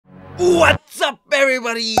What's up,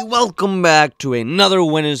 everybody? Welcome back to another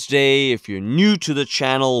Wednesday. If you're new to the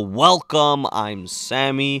channel, welcome. I'm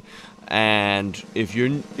Sammy, and if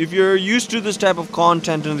you're used to this type of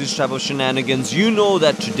content and this type of shenanigans, you know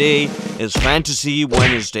that today is Fantasy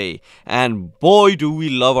Wednesday, and boy do we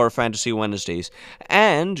love our Fantasy Wednesdays.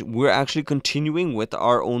 And we're actually continuing with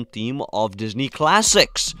our own theme of Disney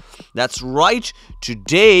classics. That's right.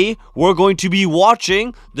 Today we're going to be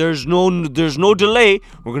watching. There's no delay.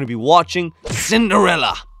 We're going to be watching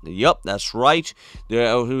Cinderella. Yep, that's right.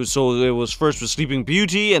 So it was first with Sleeping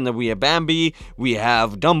Beauty, and then we have Bambi, we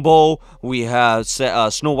have Dumbo, we have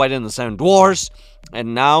Snow White and the Seven Dwarfs,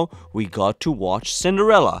 and now we got to watch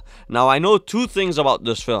Cinderella. Now, I know two things about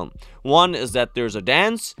this film. One is that there's a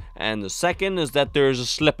dance, and the second is that there's a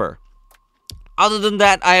slipper. Other than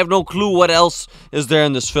that, I have no clue what else is there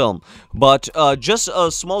in this film. But just a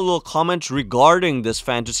small little comment regarding this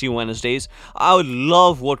Fantasy Wednesdays. I would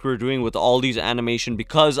love what we're doing with all these animation,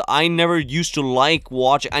 because I never used to like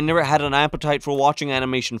watching. I never had an appetite for watching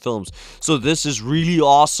animation films. So this is really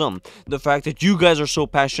awesome. The fact that you guys are so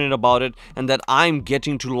passionate about it and that I'm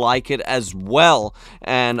getting to like it as well.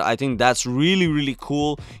 And I think that's really, really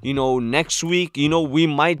cool. You know, next week, we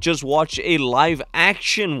might just watch a live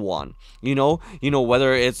action one. You know,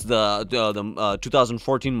 whether it's the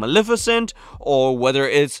 2014 Maleficent, or whether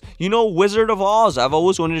it's, Wizard of Oz. I've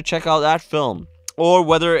always wanted to check out that film. Or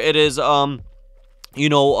whether it is, Red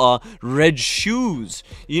Shoes.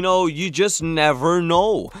 You just never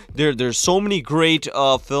know. There's so many great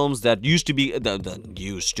films that used to be,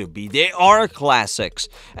 they are classics.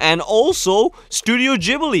 And also Studio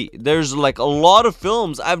Ghibli. There's like a lot of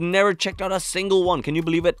films. I've never checked out a single one. Can you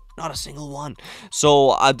believe it? Not a single one. So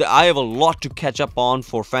I have a lot to catch up on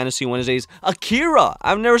for Fantasy Wednesdays. Akira.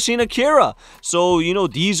 I've never seen Akira. So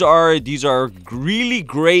these are really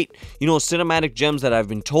great cinematic gems that I've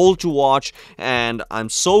been told to watch, and I'm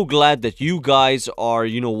so glad that you guys are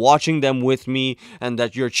watching them with me, and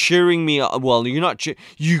that you're cheering me. Well, you're not.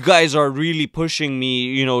 You guys are really pushing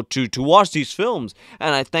me to watch these films,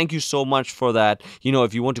 and I thank you so much for that.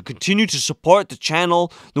 If you want to continue to support the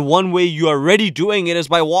channel, the one way you are already doing it is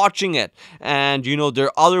by watching it. And there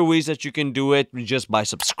are other ways that you can do it, just by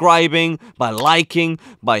subscribing, by liking,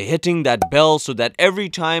 by hitting that bell, so that every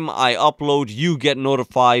time I upload you get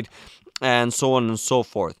notified, and so on and so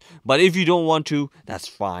forth. But if you don't want to, that's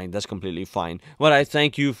fine. That's completely fine. But I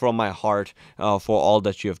thank you from my heart for all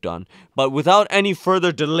that you have done. But without any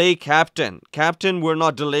further delay, Captain, we're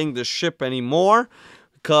not delaying the ship anymore,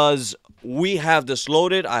 because we have this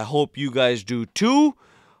loaded. I hope you guys do too.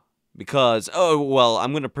 Because,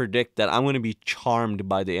 I'm going to predict that I'm going to be charmed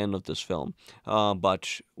by the end of this film.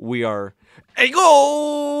 But we are... Hey,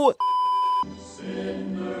 go!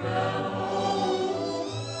 Cinderella,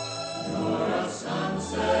 you're a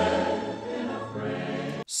sunset in a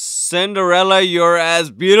frame. Cinderella, you're as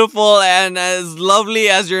beautiful and as lovely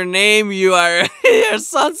as your name. You are your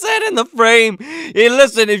sunset in the frame. Hey,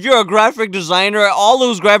 listen, if you're a graphic designer, all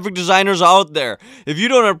those graphic designers out there, if you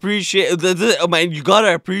don't appreciate, you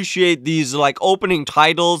gotta appreciate these, like, opening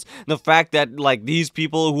titles. The fact that, like, these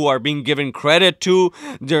people who are being given credit to,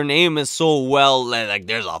 their name is so well, like,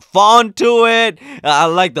 there's a font to it. I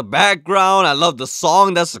like the background. I love the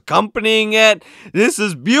song that's accompanying it. This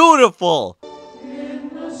is beautiful.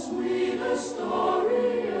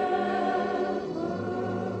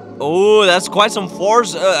 Oh, that's quite some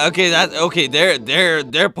force. They're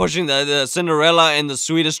pushing the Cinderella and the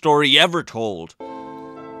sweetest story ever told.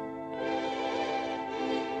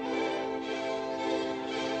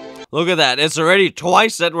 Look at that. It's already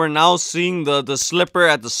twice that we're now seeing the slipper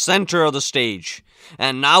at the center of the stage.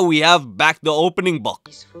 And now we have back the opening book.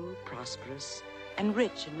 Peaceful, prosperous, and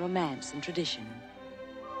rich in romance and tradition.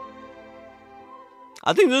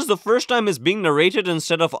 I think this is the first time it's being narrated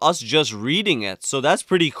instead of us just reading it, so that's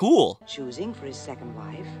pretty cool. Choosing for his second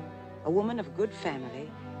wife, a woman of good family,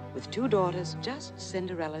 with two daughters just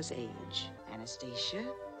Cinderella's age, Anastasia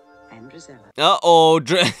and Drizella. Uh-oh,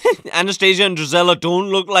 Anastasia and Drizella don't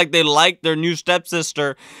look like they like their new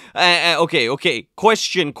stepsister. Okay,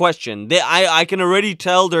 question. I can already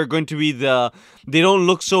tell they're going to be they don't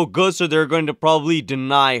look so good, so they're going to probably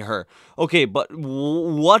deny her. Okay, but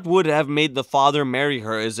what would have made the father marry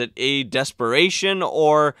her? Is it a desperation,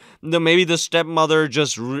 or maybe the stepmother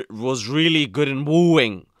just was really good in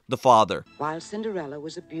wooing the father? While Cinderella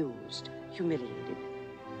was abused, humiliated,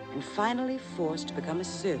 and finally forced to become a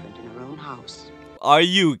servant in her own house. Are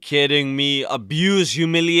you kidding me? Abused,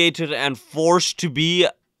 humiliated, and forced to be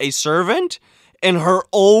a servant in her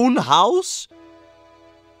own house?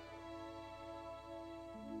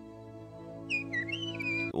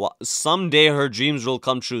 Someday her dreams will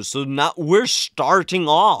come true. So now we're starting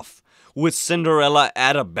off with Cinderella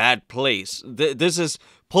at a bad place. This is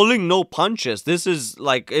pulling no punches. This is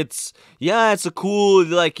like, it's a cool,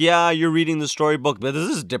 like, yeah, you're reading the storybook, but this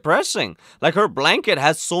is depressing. Like, her blanket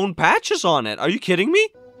has sewn patches on it. Are you kidding me?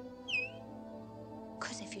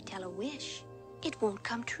 Because if you tell a wish, it won't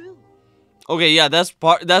come true. Okay, yeah, that's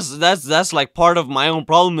like part of my own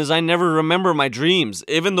problem is I never remember my dreams,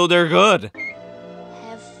 even though they're good.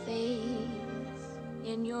 Have faith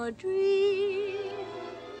in your dreams.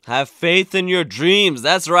 Have faith in your dreams.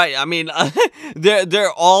 That's right. I mean,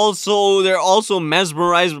 they're also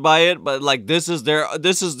mesmerized by it, but like this is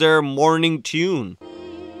their morning tune.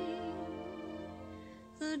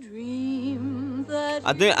 The dream that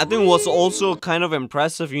I think what's also kind of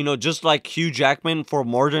impressive, you know, just like Hugh Jackman for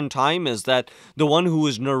Modern Time, is that the one who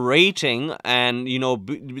is narrating and, you know,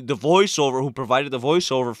 the voiceover, who provided the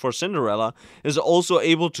voiceover for Cinderella, is also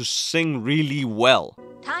able to sing really well.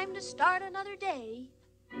 Time to start another day.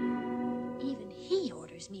 Even he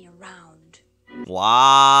orders me around.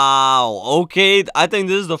 Wow. Okay, I think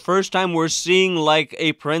this is the first time we're seeing like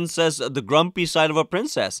a princess, the grumpy side of a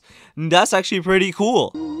princess. That's actually pretty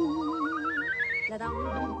cool.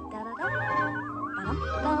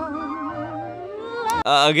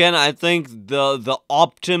 Again, I think the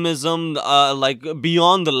optimism, like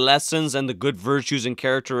beyond the lessons and the good virtues and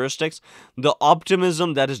characteristics, the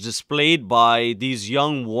optimism that is displayed by these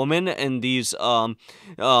young women in these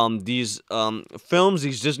films,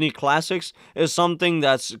 these Disney classics, is something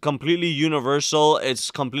that's completely universal. It's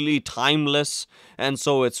completely timeless, and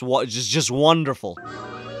so it's just wonderful.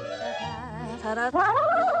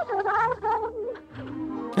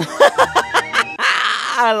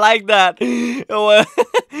 I like that.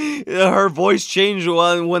 Her voice changed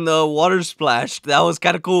when the water splashed. That was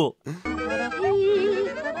kind of cool.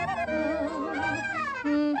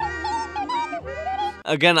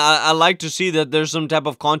 Again, I like to see that there's some type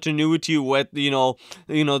of continuity with, the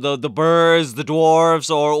birds, the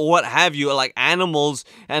dwarves, or what have you, like animals,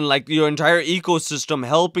 and like your entire ecosystem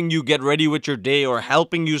helping you get ready with your day or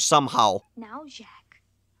helping you somehow. Now, Jack,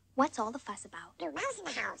 what's all the fuss about? New mouse in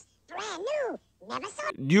the house. Brand new. Never saw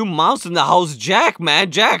it. New mouse in the house, Jack, man,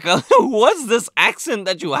 Jack. What's this accent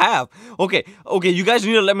that you have? Okay, you guys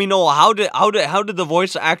need to let me know how did the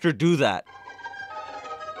voice actor do that?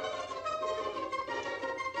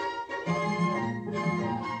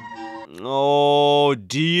 Oh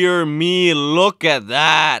dear me, look at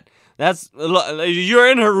that. You're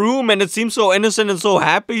in her room and it seems so innocent and so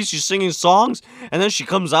happy. She's singing songs, and then she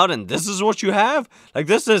comes out and this is what you have? Like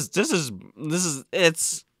this is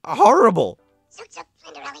it's horrible. Zook, zook,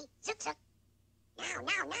 Cinderella. Zook, zook. Now.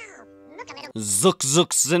 Look a little. Zook,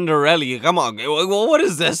 zook, Cinderella. Come on. What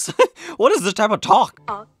is this? What is this type of talk?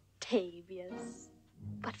 Octavius.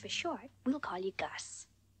 But for short, we'll call you Gus.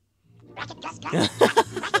 Bracket, Gus.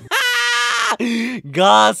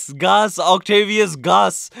 Gus, Octavius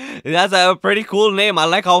Gus. That's a pretty cool name. I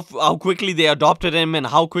like how quickly they adopted him and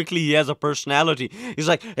how quickly he has a personality. He's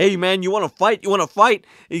like, hey man, you want to fight?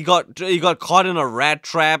 He got caught in a rat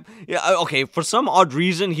trap. Yeah, okay, for some odd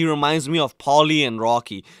reason, he reminds me of Polly and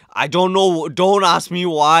Rocky. I don't know. Don't ask me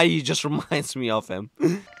why. He just reminds me of him.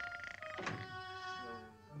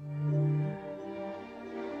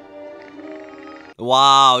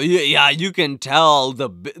 Wow, yeah, you can tell the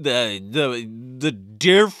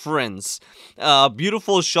difference.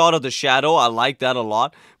 Beautiful shot of the shadow. I like that a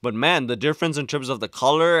lot. But man, the difference in terms of the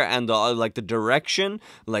color and the direction,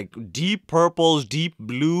 like deep purples, deep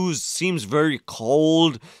blues, seems very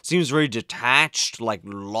cold, seems very detached, like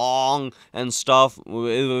long and stuff.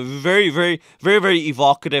 Very, very, very, very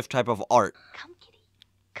evocative type of art. Come, kitty.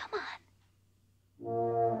 Come on.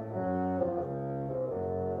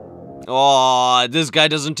 Oh, this guy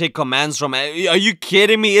doesn't take commands from. Are you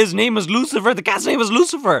kidding me? His name is Lucifer. The cat's name is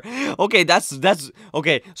Lucifer. Okay, that's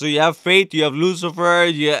okay. So you have Faith, you have Lucifer.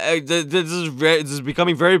 Yeah, this is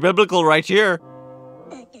becoming very biblical right here.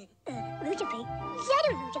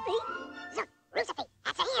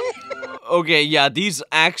 Okay, yeah, these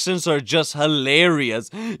accents are just hilarious.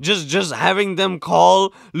 Just having them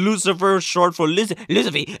call Lucifer short for Lucifer.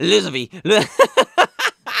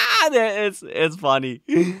 It's funny.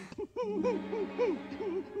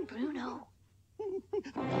 Bruno.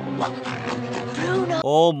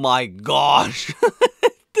 Oh my gosh.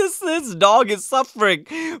 This dog is suffering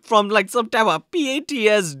from like some type of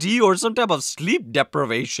PTSD or some type of sleep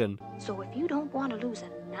deprivation. So if you don't want to lose a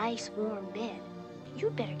nice warm bed,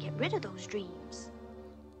 you'd better get rid of those dreams.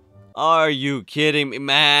 Are you kidding me,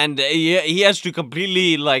 man? He has to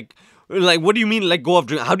completely like Like, what do you mean let go of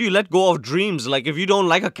dreams? How do you let go of dreams? Like, if you don't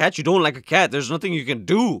like a cat, you don't like a cat. There's nothing you can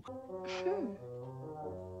do.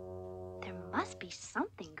 There must be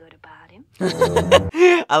something good about him.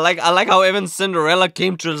 I like how even Cinderella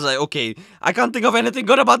came to us like, okay, I can't think of anything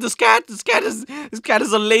good about this cat. This cat is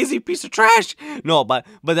a lazy piece of trash. No, but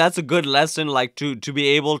that's a good lesson, like to be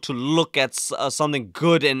able to look at something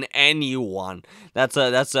good in anyone. That's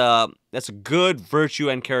a good virtue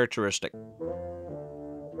and characteristic.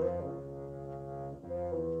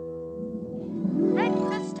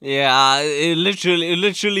 Yeah,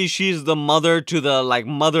 literally, she's the mother to the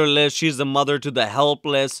motherless. She's the mother to the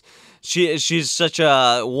helpless. She's such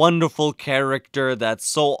a wonderful character that's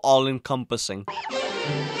so all-encompassing.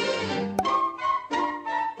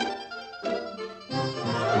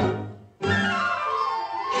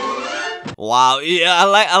 Wow, yeah,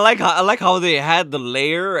 I like how they had the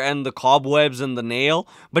layer and the cobwebs and the nail,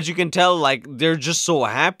 but you can tell like they're just so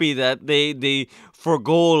happy that they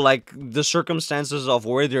forgo like the circumstances of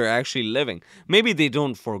where they're actually living. Maybe they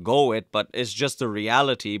don't forgo it, but it's just the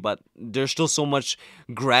reality. But there's still so much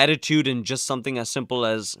gratitude in just something as simple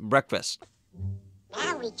as breakfast.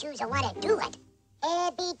 Now we choose what to do it.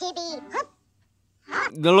 Ibby dibby hup.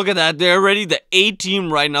 Now look at that. They're already the A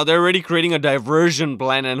team right now. They're already creating a diversion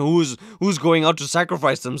plan, and who's going out to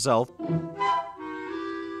sacrifice themselves.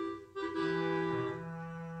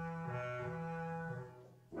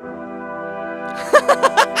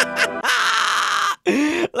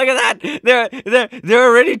 Look at that. They're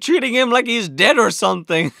already treating him like he's dead or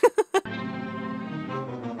something.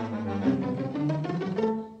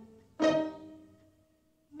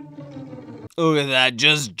 Look at that,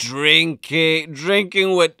 just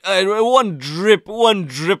drinking with one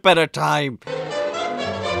drip at a time.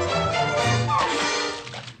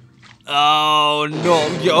 Oh no,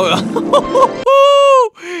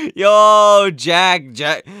 yo, Jack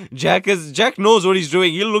knows what he's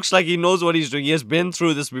doing. He looks like he knows what he's doing. He has been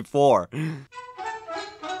through this before.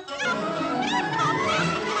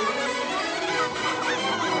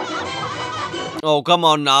 Oh, come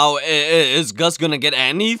on now. Is Gus gonna get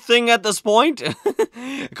anything at this point?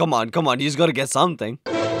 Come on. He's gotta get something.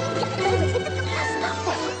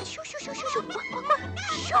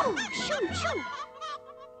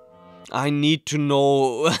 I need to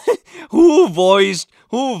know who voiced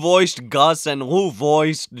Gus and who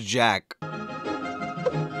voiced Jack.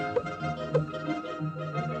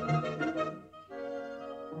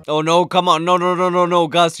 Oh no, come on, no,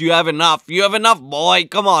 Gus, you have enough, boy,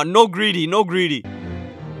 come on, no greedy.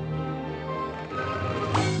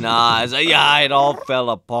 Nah, yeah, it all fell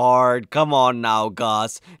apart, come on now,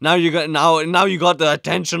 Gus, now you got the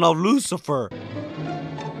attention of Lucifer.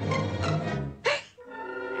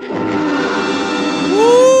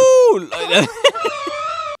 Woo!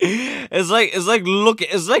 It's like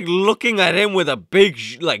looking at him with a big,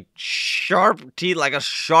 sharp teeth like a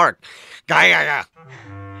shark.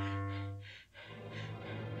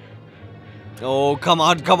 Oh, come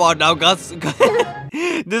on now, Gus.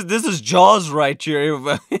 This is Jaws right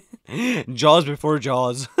here. Jaws before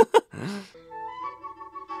Jaws.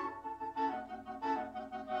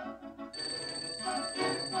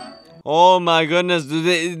 Oh my goodness,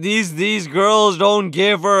 these girls don't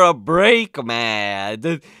give her a break, man.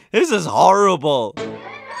 This is horrible.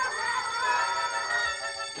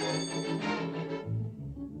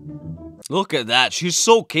 Look at that. She's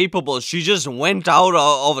so capable. She just went out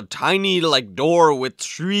of a tiny door with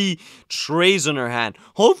 3 trays in her hand.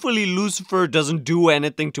 Hopefully Lucifer doesn't do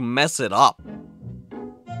anything to mess it up.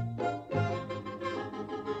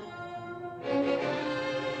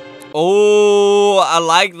 Oh, I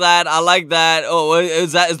like that. Oh,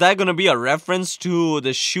 is that gonna be a reference to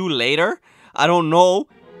the shoe later? I don't know.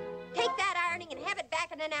 Take that ironing and have it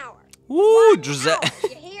back in an hour. Ooh,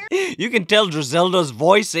 you can tell Drizelda's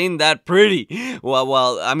voice ain't that pretty.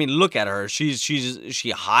 Well, I mean, look at her. She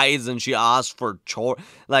hides and she asks for chore.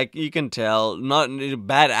 Like, you can tell, not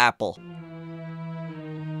bad apple.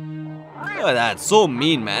 Look at that, so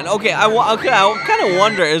mean, man. Okay, I kind of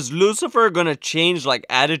wonder, is Lucifer gonna change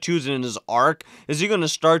attitudes in his arc? Is he gonna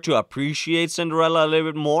start to appreciate Cinderella a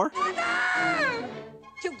little bit more? You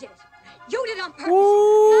did it. You did it on purpose.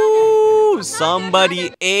 Ooh,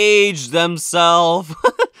 somebody aged themselves.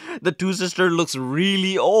 The two sisters looks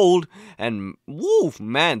really old, and woof,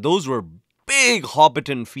 man, those were big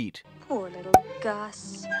Hobbiton feet. Poor little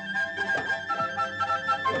Gus.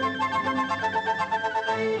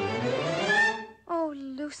 Oh,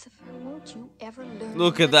 Lucifer, won't you ever learn?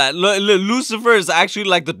 Look at that. Lucifer is actually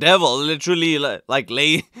like the devil, literally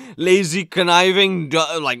lazy, conniving,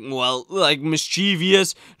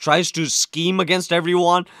 mischievous, tries to scheme against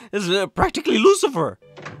everyone. It's practically Lucifer.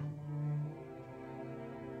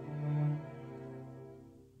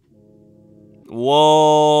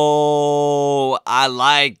 Whoa, I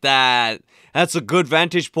like that. That's a good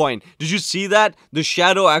vantage point. Did you see that? The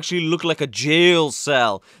shadow actually looked like a jail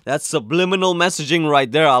cell. That's subliminal messaging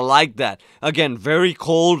right there. I like that. Again, very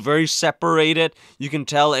cold, very separated. You can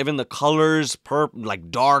tell even the colors,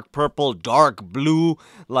 like dark purple, dark blue,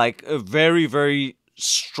 like a very, very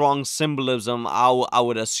strong symbolism, I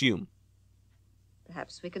would assume.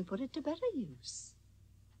 Perhaps we can put it to better use.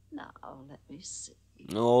 Now, let me see.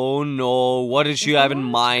 Oh no, what does she have in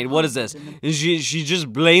mind? What is this? She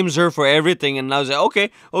just blames her for everything and now say, okay,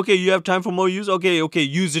 you have time for more use? Okay,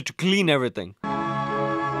 use it to clean everything.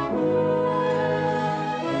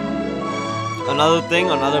 Another thing,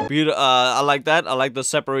 another beauty, I like that. I like the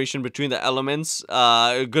separation between the elements.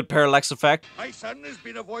 A good parallax effect. My son has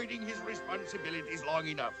been avoiding his responsibilities long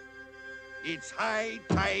enough. It's high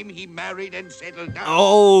time he married and settled down.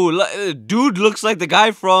 Oh, dude looks like the guy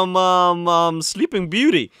from Sleeping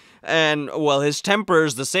Beauty. And, well, his temper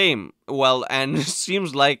is the same. Well, and it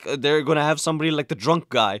seems like they're gonna have somebody like the drunk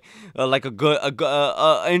guy. Like a good,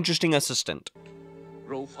 interesting assistant.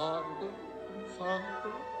 Grow farther and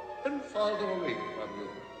farther and farther away from you.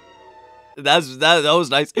 That was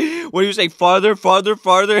nice. When you say farther,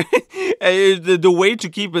 the way to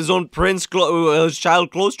keep his own his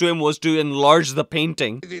child close to him was to enlarge the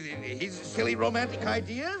painting. His silly romantic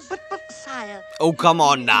ideas? But, sire... Oh, come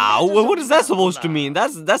on now. What is that supposed to mean?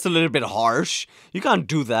 That's a little bit harsh. You can't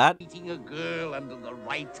do that. Meeting a girl under the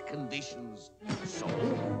right conditions. So,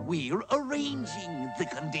 we're arranging the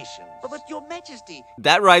conditions. But Your Majesty...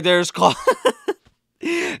 That right there is called...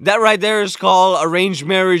 That right there is called arranged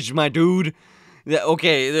marriage, my dude.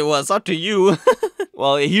 Okay, well, it's up to you.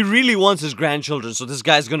 Well, he really wants his grandchildren, so this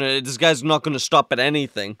guy's not gonna stop at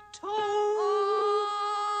anything. Oh,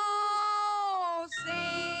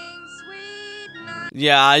 sing sweet night.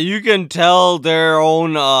 Yeah, you can tell their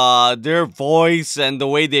own, their voice and the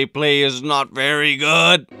way they play is not very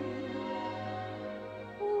good.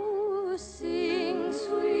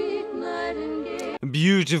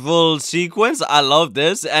 Beautiful sequence. I love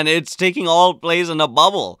this, and it's taking all place in a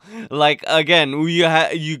bubble. Like, again,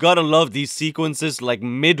 you gotta love these sequences. Like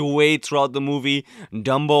midway throughout the movie,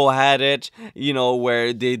 Dumbo had it, you know,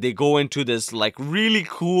 where they go into this like really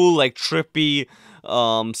cool, like trippy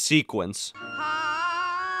sequence.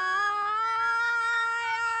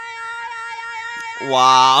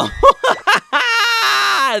 Wow.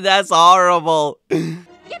 That's horrible. Give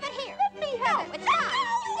it here. Let me help. It's mine.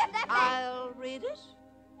 Get that back. I'll read it.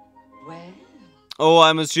 Well... Oh,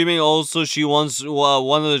 I'm assuming also she wants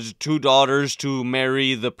one of the two daughters to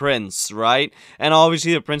marry the prince, right? And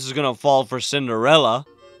obviously the prince is gonna fall for Cinderella.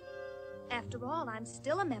 After all, I'm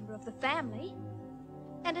still a member of the family.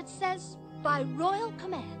 And it says, by royal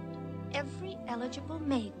command, every eligible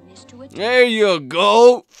maiden is to attend. There you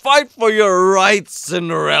go. Fight for your rights,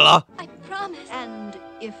 Cinderella. I promise. And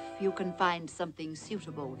if you can find something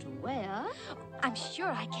suitable to wear... I'm sure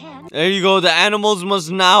I can. There you go. The animals must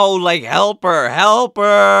now, like, help her. Help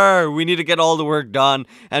her. We need to get all the work done,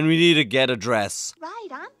 and we need to get a dress. Right,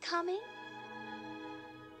 I'm coming.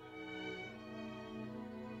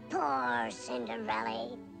 Poor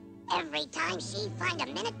Cinderella. Every time she finds a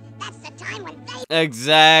minute, that's the time when they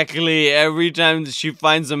Exactly. Every time she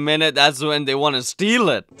finds a minute, that's when they want to steal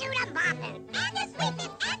it. do the mopping, and the sweeping,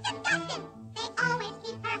 and the dusting. They always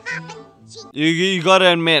keep her hopping. You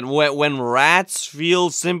gotta admit, when rats feel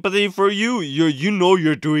sympathy for you, you know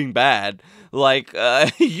you're doing bad. Like,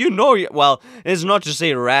 you know, well, it's not to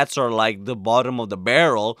say rats are like the bottom of the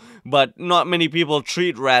barrel, but not many people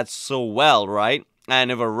treat rats so well, right?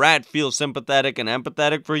 And if a rat feels sympathetic and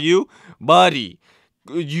empathetic for you, buddy,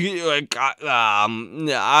 you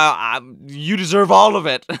deserve all of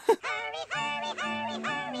it. Hurry, hurry, hurry,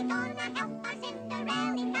 hurry, gonna help our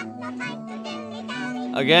Cinderella. Got no time to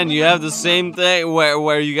dilly-dally. Again, you have the same thing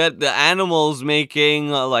where you get the animals making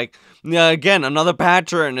like again another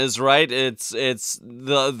pattern is right. It's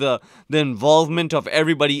the involvement of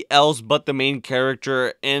everybody else but the main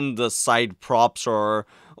character in the side props or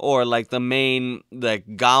like the main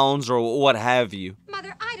like gowns or what have you.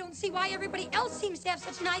 Mother, I don't see why everybody else seems to have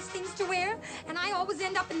such nice things to wear, and I always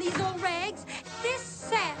end up in these old rags. This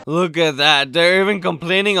sad. Look at that. They're even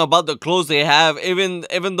complaining about the clothes they have, even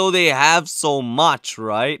though they have so much,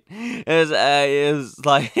 right? It's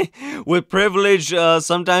like, with privilege,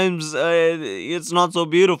 sometimes it's not so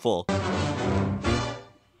beautiful.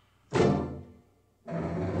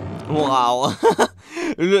 Wow.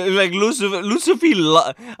 Like Lucifer,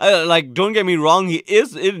 like, don't get me wrong,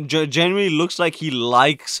 it genuinely looks like he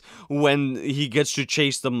likes when he gets to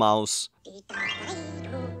chase the mouse.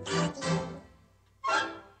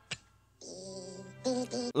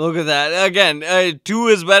 Look at that. Again, 2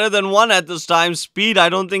 is better than 1 at this time. Speed, I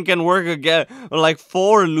don't think can work again. Like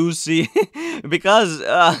 4, Lucy. Because,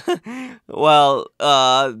 well,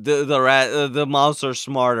 the mouse are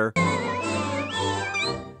smarter.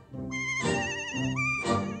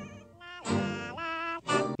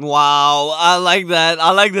 Wow, I like that.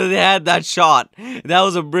 I like that they had that shot. That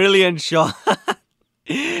was a brilliant shot.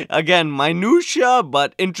 Again, minutia,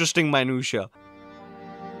 but interesting minutia.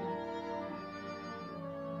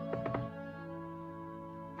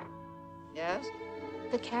 Yes?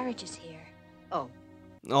 The carriage is here. Oh.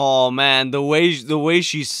 Oh man, the way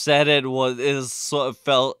she said it it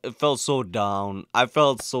felt so down. I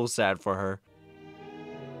felt so sad for her.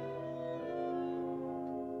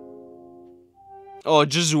 Oh,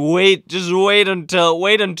 just wait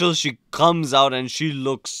until she comes out and she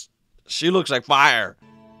looks like fire.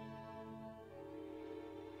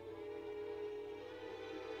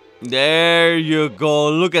 There you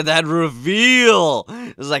go. Look at that reveal.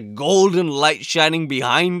 There's like golden light shining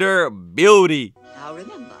behind her. Beauty. Now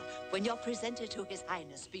remember, when you're presented to His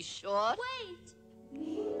Highness, be sure. Wait!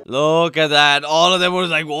 Look at that. All of them were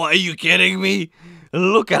like, what, are you kidding me?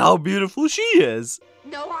 Look at how beautiful she is.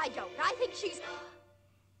 No, I don't. I think she's...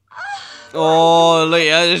 Oh, look,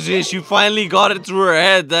 yeah, she finally got it through her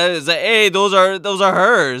head. That is, hey, those are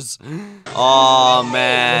hers. Oh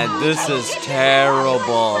man, this is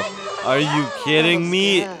terrible. Are you kidding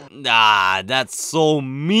me? Nah, that's so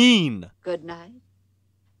mean. Good night.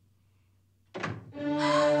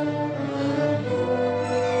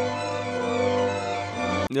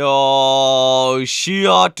 Oh, she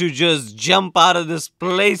ought to just jump out of this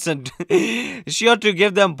place and she ought to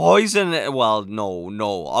give them poison. Well,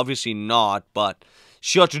 no, obviously not, but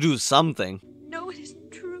she ought to do something. No, it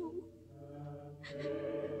isn't true.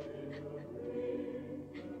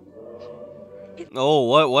 Oh,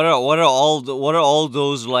 what are all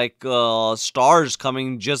those like stars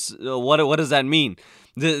coming? Just what does that mean?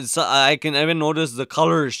 I can even notice the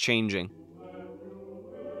color is changing.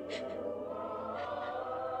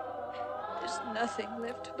 Nothing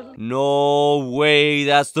left to believe. No way,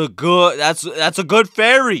 that's a good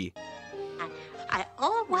fairy. I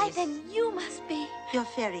always... Why, then you must be... Your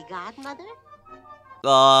fairy godmother?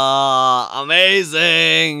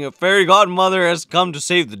 Amazing. Fairy Godmother has come to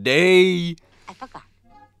save the day. I forgot.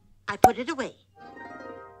 I put it away.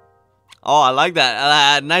 Oh, I like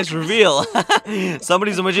that. Nice reveal.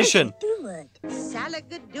 Somebody's a magician.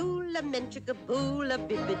 Salagadoola, menchikaboola,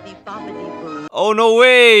 bibbidi-bobbidi-boo. Oh, no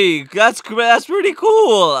way. That's pretty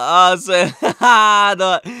cool. So,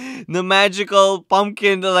 the magical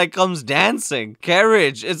pumpkin that like comes dancing.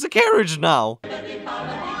 Carriage. It's a carriage now.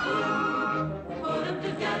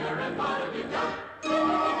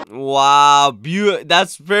 Wow,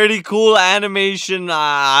 that's pretty cool animation.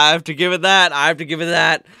 I have to give it that.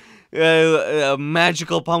 A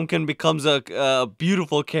magical pumpkin becomes a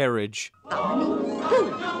beautiful carriage.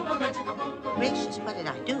 Gracious, what did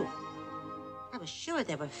I do? I was sure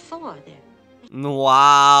there were 4 there.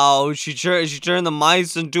 Wow, she turned the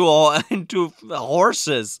mice into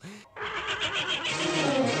horses.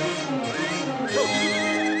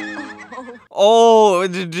 Oh,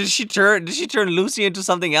 did she turn Lucy into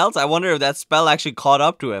something else? I wonder if that spell actually caught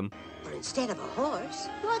up to him. Or instead of a horse,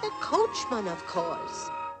 you're the coachman, of course.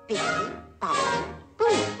 Bibbidi, bobbidi, boo.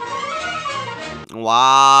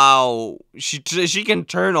 Wow, she can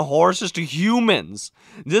turn horses to humans.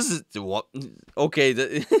 This is what? Okay,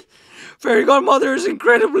 the Fairy Godmother is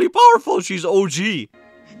incredibly powerful. She's OG. Bibbidi,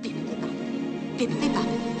 bobbidi, bibbidi, bobbidi,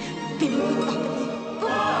 bibbidi, bobbidi, boo.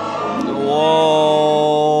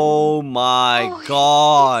 Whoa, my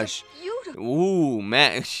gosh. Beautiful. Ooh,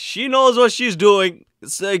 man, she knows what she's doing.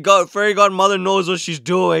 Fairy Godmother knows what she's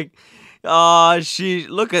doing.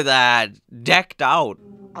 Look at that, decked out.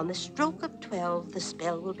 On the stroke of 12, the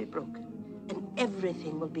spell will be broken, and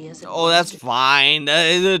everything will be as it Oh, that's fine.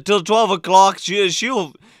 Till 12 o'clock,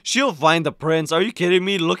 she'll find the prince. Are you kidding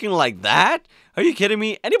me? Looking like that? Are you kidding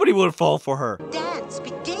me? Anybody would fall for her. Dance,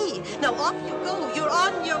 be gay. Now off you go. You're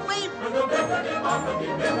on your way.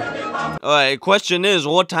 Alright, question is,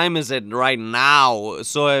 what time is it right now?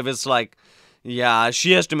 So if it's like, yeah,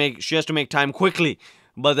 she has to make time quickly.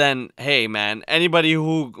 But then, hey man, anybody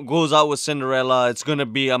who goes out with Cinderella, it's gonna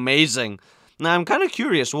be amazing. Now I'm kind of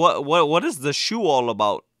curious, what is the shoe all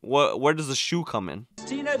about? Where does the shoe come in?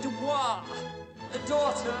 Tina Dubois, the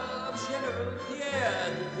daughter of General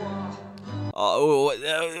Pierre Dubois.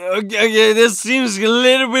 This seems a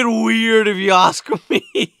little bit weird if you ask me.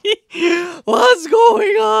 What's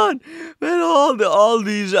going on? Man, all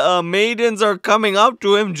these maidens are coming up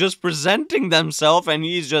to him, just presenting themselves, and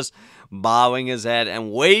he's just bowing his head.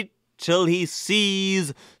 And wait till he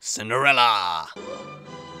sees Cinderella.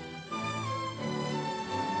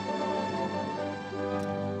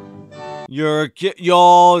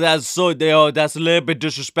 That's a little bit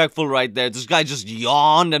disrespectful right there. This guy just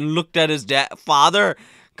yawned and looked at his father.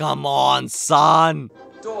 Come on, son.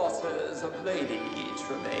 Daughters of Lady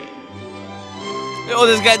Tremaine. Oh,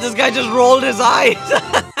 this guy just rolled his eyes.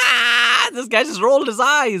 This guy just rolled his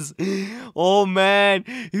eyes. Oh man,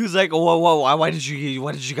 he was like, why did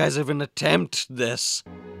you guys even attempt this?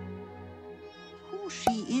 Who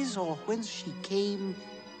she is or whence she came,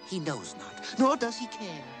 he knows not, nor does he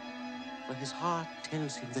care. For his heart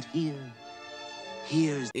tells him that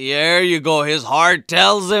here's... There you go. His heart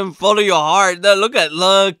tells him, follow your heart. Look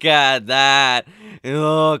at that.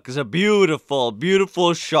 Look, it's a beautiful,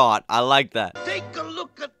 beautiful shot. I like that. Take a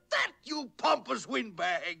look at that, you pompous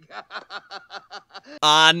windbag.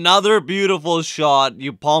 Another beautiful shot,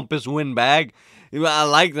 you pompous windbag. I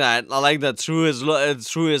like that. I like that through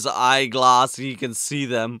his eyeglass, you can see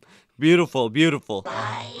them. Beautiful, beautiful.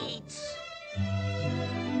 Right.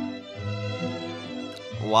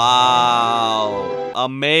 Wow.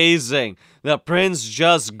 Amazing. The prince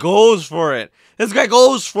just goes for it. This guy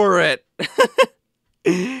goes for it. But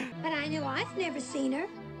I know I've never seen her.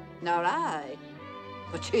 Nor I.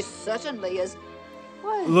 But she certainly is.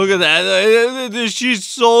 Well, Look at that. She's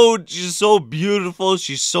so beautiful.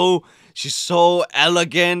 She's so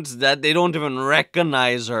elegant that they don't even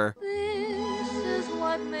recognize her. This is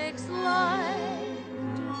what makes life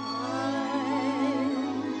divine.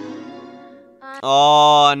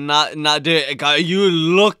 Oh, not you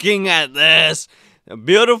looking at this. A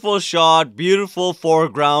beautiful shot, beautiful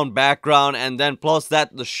foreground, background, and then plus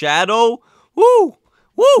that the shadow. Woo!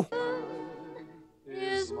 Woo!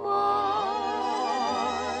 Is mine.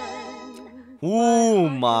 Oh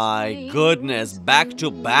my goodness, back to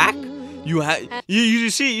back? You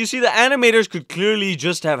see the animators could clearly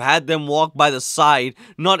just have had them walk by the side,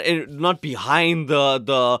 not behind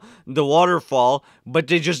the waterfall, but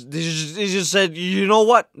they just said, you know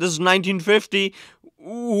what? This is 1950.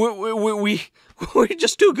 We're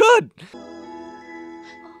just too good.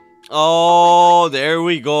 Oh, there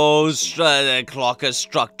we go. The clock has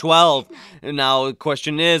struck 12. And now the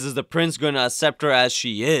question is the prince going to accept her as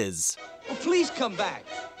she is? Oh, please come back.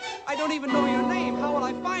 I don't even know your name. How will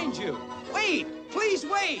I find you? Wait! Please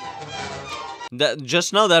wait!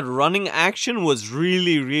 Just now, that running action was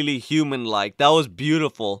really, really human-like. That was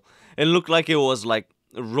beautiful. It looked like it was like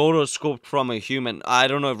rotoscoped from a human. I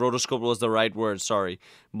don't know if rotoscoped was the right word, sorry.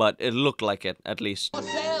 But it looked like it, at least.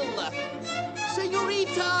 Marcel!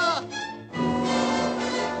 Senorita!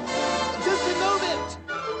 Just a moment!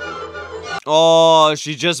 Oh,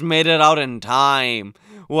 she just made it out in time.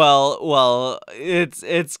 Well,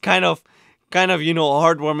 it's kind of, you know,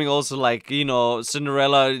 heartwarming also, like, you know,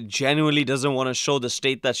 Cinderella genuinely doesn't want to show the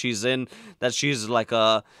state that she's in, that she's like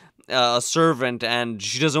a servant, and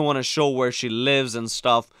she doesn't want to show where she lives and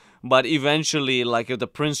stuff. But eventually, like, if the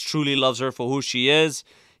prince truly loves her for who she is,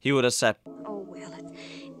 he would accept. Oh, well,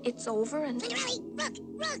 it's over and...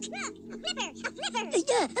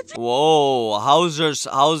 Whoa, how's her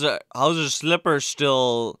slipper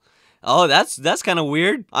still? Oh, that's kind of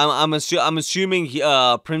weird. I'm assuming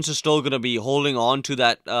Prince is still gonna be holding on to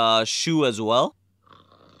that shoe as well.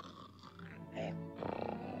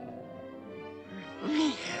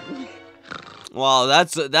 Wow,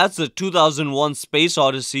 that's a 2001 Space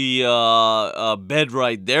Odyssey bed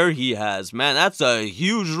right there he has. Man, that's a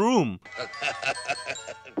huge room.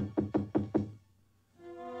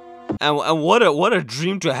 And what a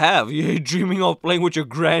dream to have. You're dreaming of playing with your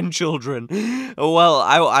grandchildren. Well,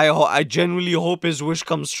 I genuinely hope his wish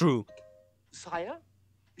comes true. Sire,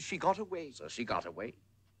 she got away. So she got away.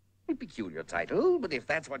 A peculiar title, but if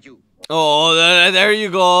that's what you... Oh, there you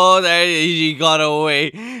go. There he got away.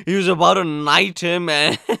 He was about to knight him,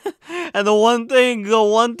 and the one thing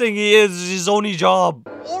he is his only job.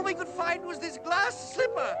 All we could find was this glass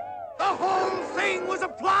slipper. The whole thing was a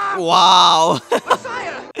plot. Wow.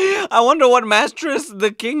 Sire! I wonder what mattress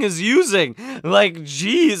the king is using. Like,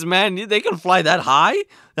 geez, man, they can fly that high?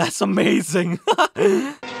 That's amazing.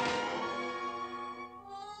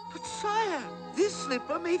 This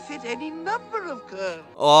slipper may fit any number of girls.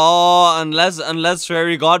 Oh, unless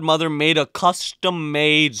Fairy Godmother made a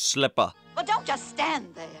custom-made slipper. Well, don't just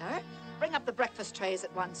stand there. Bring up the breakfast trays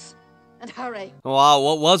at once. And hurry.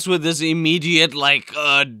 Wow, what's with this immediate, like,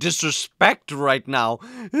 disrespect right now?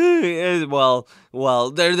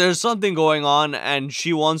 Well, there's something going on, and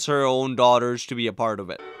she wants her own daughters to be a part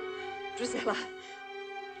of it. Drizella.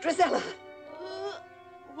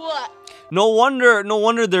 What? No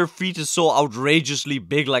wonder their feet is so outrageously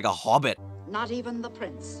big like a hobbit. Not even the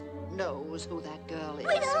prince. knows who that girl is.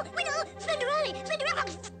 We know, Cinderella.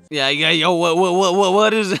 Yeah, yo,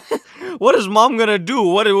 what is, what is mom gonna do?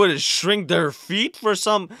 What is shrink their feet for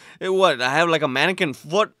some, what, I have like a mannequin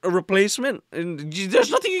foot replacement?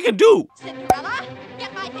 There's nothing you can do. Cinderella,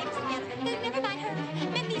 get my things together. Never mind her.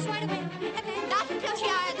 Mend these right away. And not until she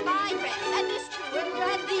irons my dress and this too,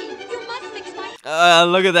 and these. You must fix my.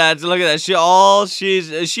 Look at that, look at that. She already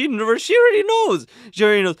knows. She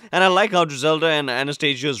already knows. And I like how Griselda and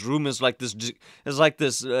Anastasia's room is like this,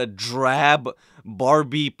 drab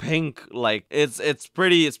Barbie pink. Like it's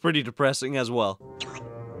pretty depressing as well.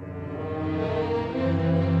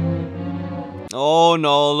 Oh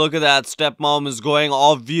no, look at that. Stepmom is going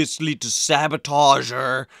obviously to sabotage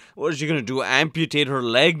her. What is she gonna do? Amputate her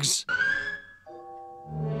legs?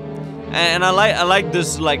 And I like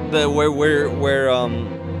this, like the where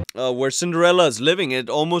Cinderella is living. It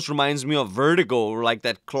almost reminds me of Vertigo, like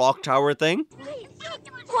that clock tower thing.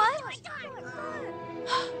 What?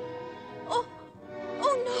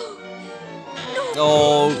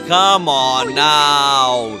 Oh, come on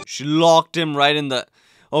now. She locked him right in the...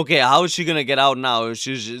 Okay, how is she gonna get out now?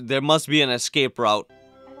 There must be an escape route.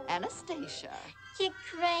 Anastasia. Your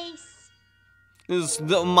Grace.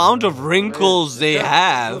 The amount of wrinkles they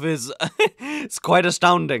have is... it's quite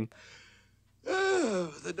astounding.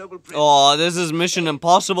 Oh, this is Mission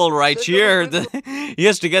Impossible right here. He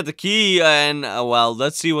has to get the key and... well,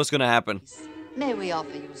 let's see what's gonna happen. May we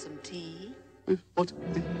offer you some tea? What?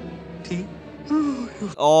 Tea?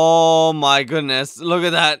 Oh my goodness! Look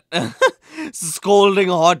at that! Scalding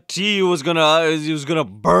hot tea was gonna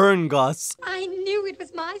burn Gus. I knew it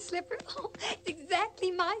was my slipper. Oh, it's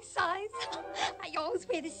exactly my size. I always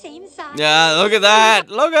wear the same size. Yeah, look at that!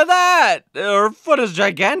 Look at that! Her foot is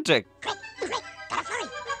gigantic.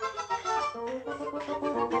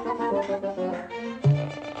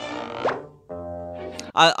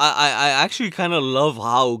 I actually kind of love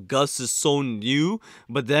how Gus is so new,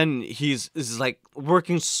 but then he's like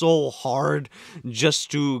working so hard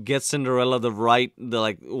just to get Cinderella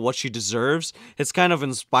like what she deserves. It's kind of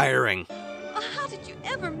inspiring. How did you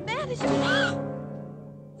ever manage to...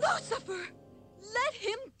 Lucifer! Let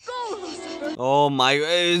him go, Lucifer! Oh my,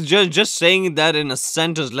 just saying that in a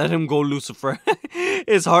sentence, let him go, Lucifer.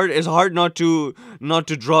 It's hard not to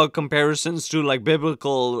draw comparisons to like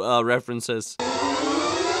biblical references.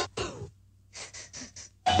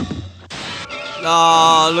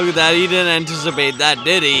 Oh, look at that. He didn't anticipate that,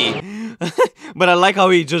 did he? But I like how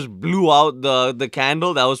he just blew out the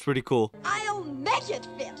candle. That was pretty cool. I'll make it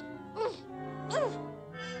fit.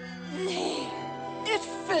 It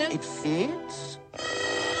fits. It fits?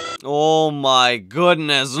 Oh my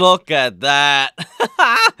goodness, look at that.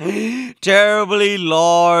 Terribly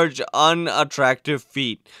large, unattractive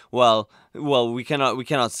feet. Well, we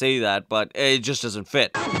cannot say that, but it just doesn't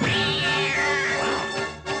fit.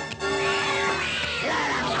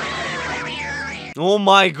 Oh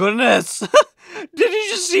my goodness!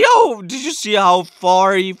 Did you see how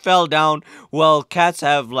far he fell down? Well, cats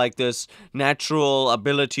have like this natural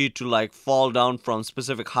ability to like fall down from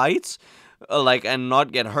specific heights, like and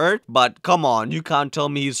not get hurt. But come on, you can't tell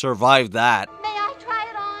me he survived that. May I try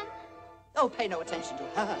it on? Oh, pay no attention to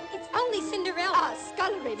her. It's only Cinderella.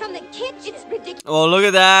 Scullery from the kitchen. It's ridiculous. Oh, look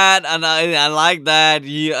at that, and I like that.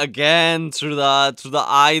 He again through the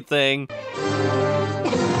eye thing.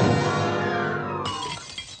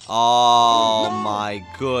 Oh my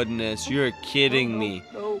goodness, you're kidding me.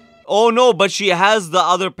 No. Oh no, but she has the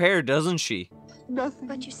other pair, doesn't she? Nothing.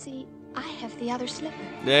 But you see, I have the other slipper.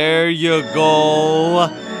 There you go.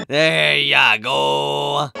 There you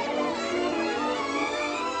go.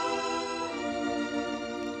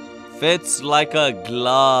 Fits like a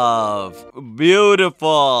glove.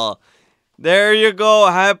 Beautiful. There you go.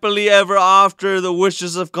 Happily ever after. The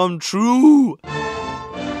wishes have come true.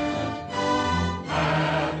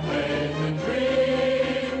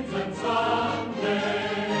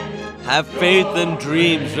 Have faith and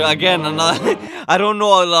dreams. Again, another, I don't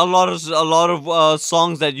know a lot of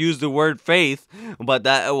songs that use the word faith, but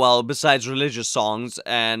that, well, besides religious songs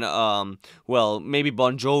and well, maybe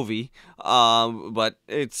Bon Jovi, but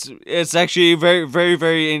it's actually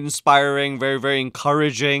very inspiring, very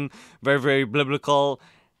encouraging, very biblical.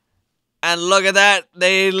 And look at that,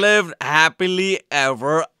 they lived happily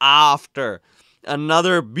ever after.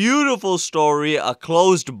 Another beautiful story, a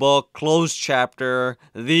closed book, closed chapter,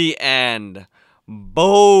 the end.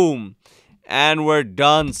 Boom. And we're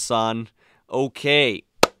done, son. Okay.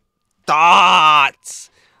 Thoughts.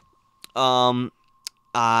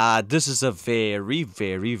 This is a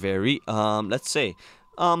very, let's say,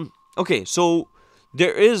 okay, so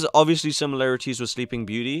there is obviously similarities with Sleeping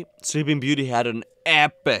Beauty. Sleeping Beauty had an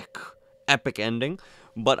epic ending.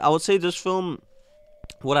 But I would say this film,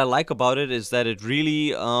 what I like about it is that it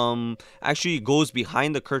really actually goes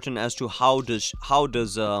behind the curtain as to how does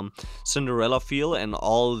Cinderella feel, and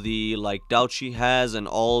all the like doubt she has and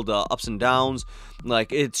all the ups and downs.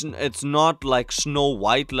 Like it's not like Snow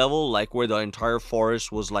White level, like where the entire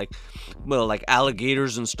forest was like, well, like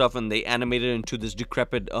alligators and stuff, and they animated into this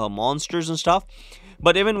decrepit monsters and stuff.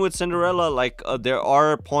 But even with Cinderella, like there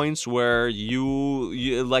are points where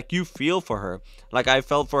you feel for her. Like I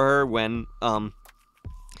felt for her when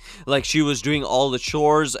like she was doing all the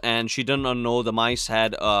chores and she did not know the mice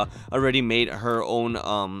had already made her own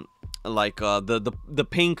the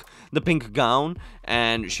pink gown,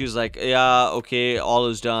 and she was like, yeah, okay, all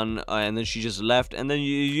is done, and then she just left. And then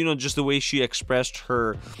you know, just the way she expressed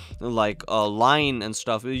her like line and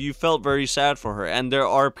stuff, you felt very sad for her. And there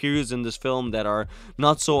are periods in this film that are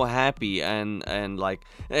not so happy, and like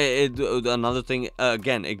another thing,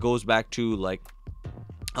 again, it goes back to like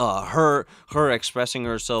her expressing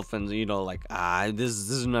herself, and you know, like this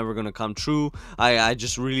is never gonna come true. I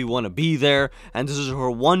just really want to be there, and this is her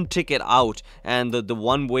one ticket out, and the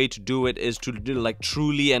one way to do it is to like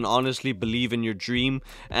truly and honestly believe in your dream,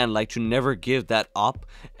 and like to never give that up.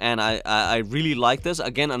 And I really like this.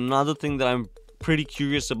 Again, another thing that I'm pretty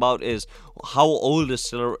curious about is how old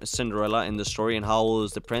is Cinderella in the story, and how old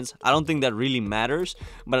is the prince. I don't think that really matters,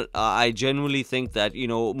 but I genuinely think that, you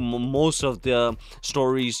know, most of the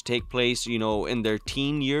stories take place, you know, in their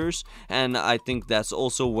teen years, and I think that's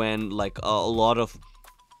also when like a lot of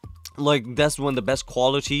like that's when the best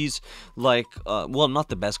qualities, like well, not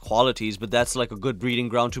the best qualities, but that's like a good breeding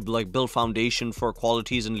ground to like build foundation for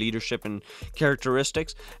qualities and leadership and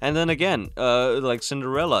characteristics. And then again, like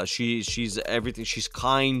Cinderella, she's everything. She's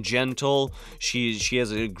kind, gentle, she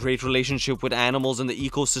has a great relationship with animals and the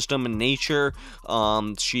ecosystem and nature.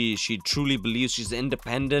 She truly believes she's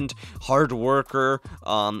independent, hard worker.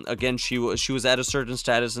 Again, she was at a certain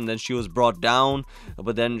status, and then she was brought down,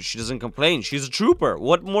 but then she doesn't complain. She's a trooper.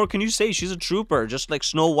 What more can you say? She's a trooper, just like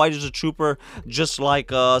Snow White is a trooper, just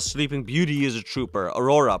like Sleeping Beauty is a trooper,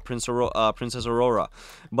 Princess Aurora.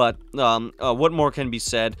 But what more can be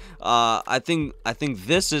said? I think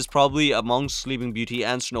this is probably, amongst Sleeping Beauty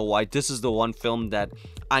and Snow White, this is the one film that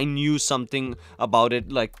I knew something about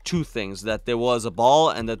it, like two things: that there was a ball,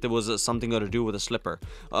 and that there was something to do with a slipper,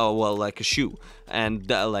 well, like a shoe, and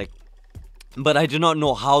like. But I did not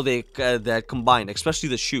know how they that combined, especially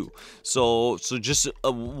the shoe. So just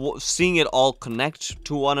seeing it all connect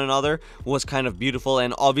to one another was kind of beautiful.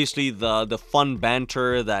 And obviously the fun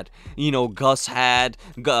banter that, you know, Gus had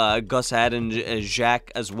and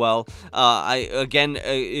Jacques as well. I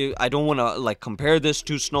don't want to like compare this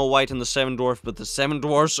to Snow White and the Seven Dwarfs, but the Seven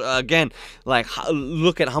Dwarfs, again, like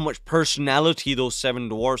look at how much personality those Seven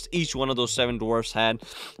Dwarfs, each one of those Seven Dwarfs had.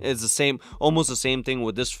 It's the same, almost the same thing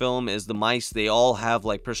with this film. Is the mice, they all have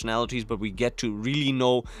like personalities, but we get to really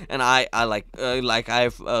know. And I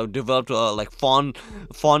I've developed a like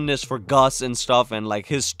fondness for Gus and stuff, and like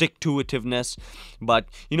his stick-to-itiveness. But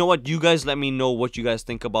you know what, you guys let me know what you guys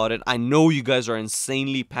think about it. I know you guys are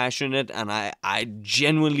insanely passionate, and I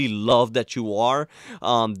genuinely love that you are.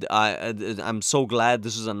 I'm so glad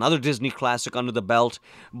this is another Disney classic under the belt.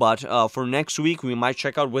 But for next week, we might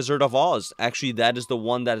check out Wizard of Oz. Actually, that is the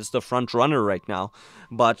one that is the front runner right now.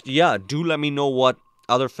 But yeah, do let me know what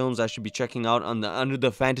other films I should be checking out on under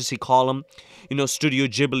the fantasy column. You know, Studio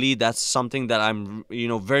Ghibli, that's something that I'm, you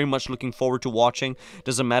know, very much looking forward to watching.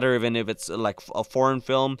 Doesn't matter even if it's like a foreign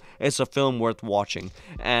film, it's a film worth watching.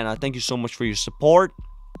 And I thank you so much for your support.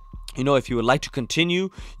 You know, if you would like to continue,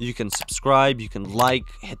 you can subscribe, you can like,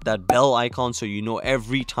 hit that bell icon so you know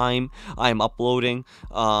every time I'm uploading.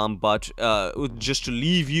 But just to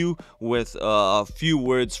leave you with a few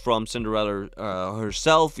words from Cinderella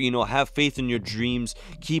herself, you know, have faith in your dreams,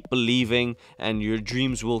 keep believing, and your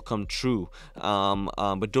dreams will come true.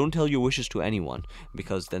 But don't tell your wishes to anyone,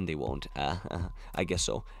 because then they won't. I guess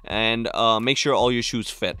so. And make sure all your shoes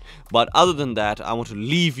fit. But other than that, I want to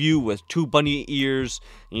leave you with two bunny ears,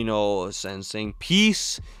 you know, and saying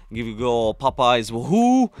peace, give you go Popeyes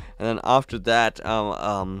woohoo, and then after that,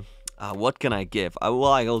 what can I give? I'll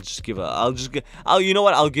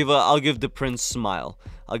give the prince smile.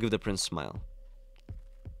 I'll give the prince smile.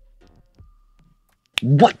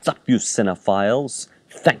 What's up, you cinephiles?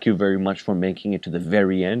 Thank you very much for making it to the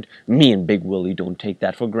very end. Me and Big Willie don't take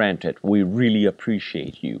that for granted. We really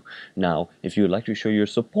appreciate you. Now, if you would like to show your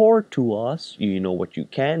support to us, you know what you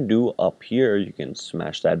can do up here. You can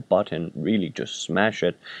smash that button, really just smash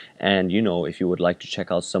it. And you know, if you would like to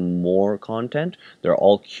check out some more content, they're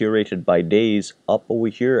all curated by days up over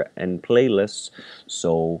here and playlists.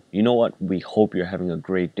 So, you know what? We hope you're having a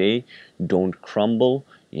great day. Don't crumble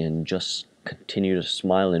and just continue to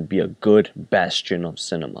smile and be a good bastion of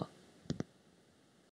cinema.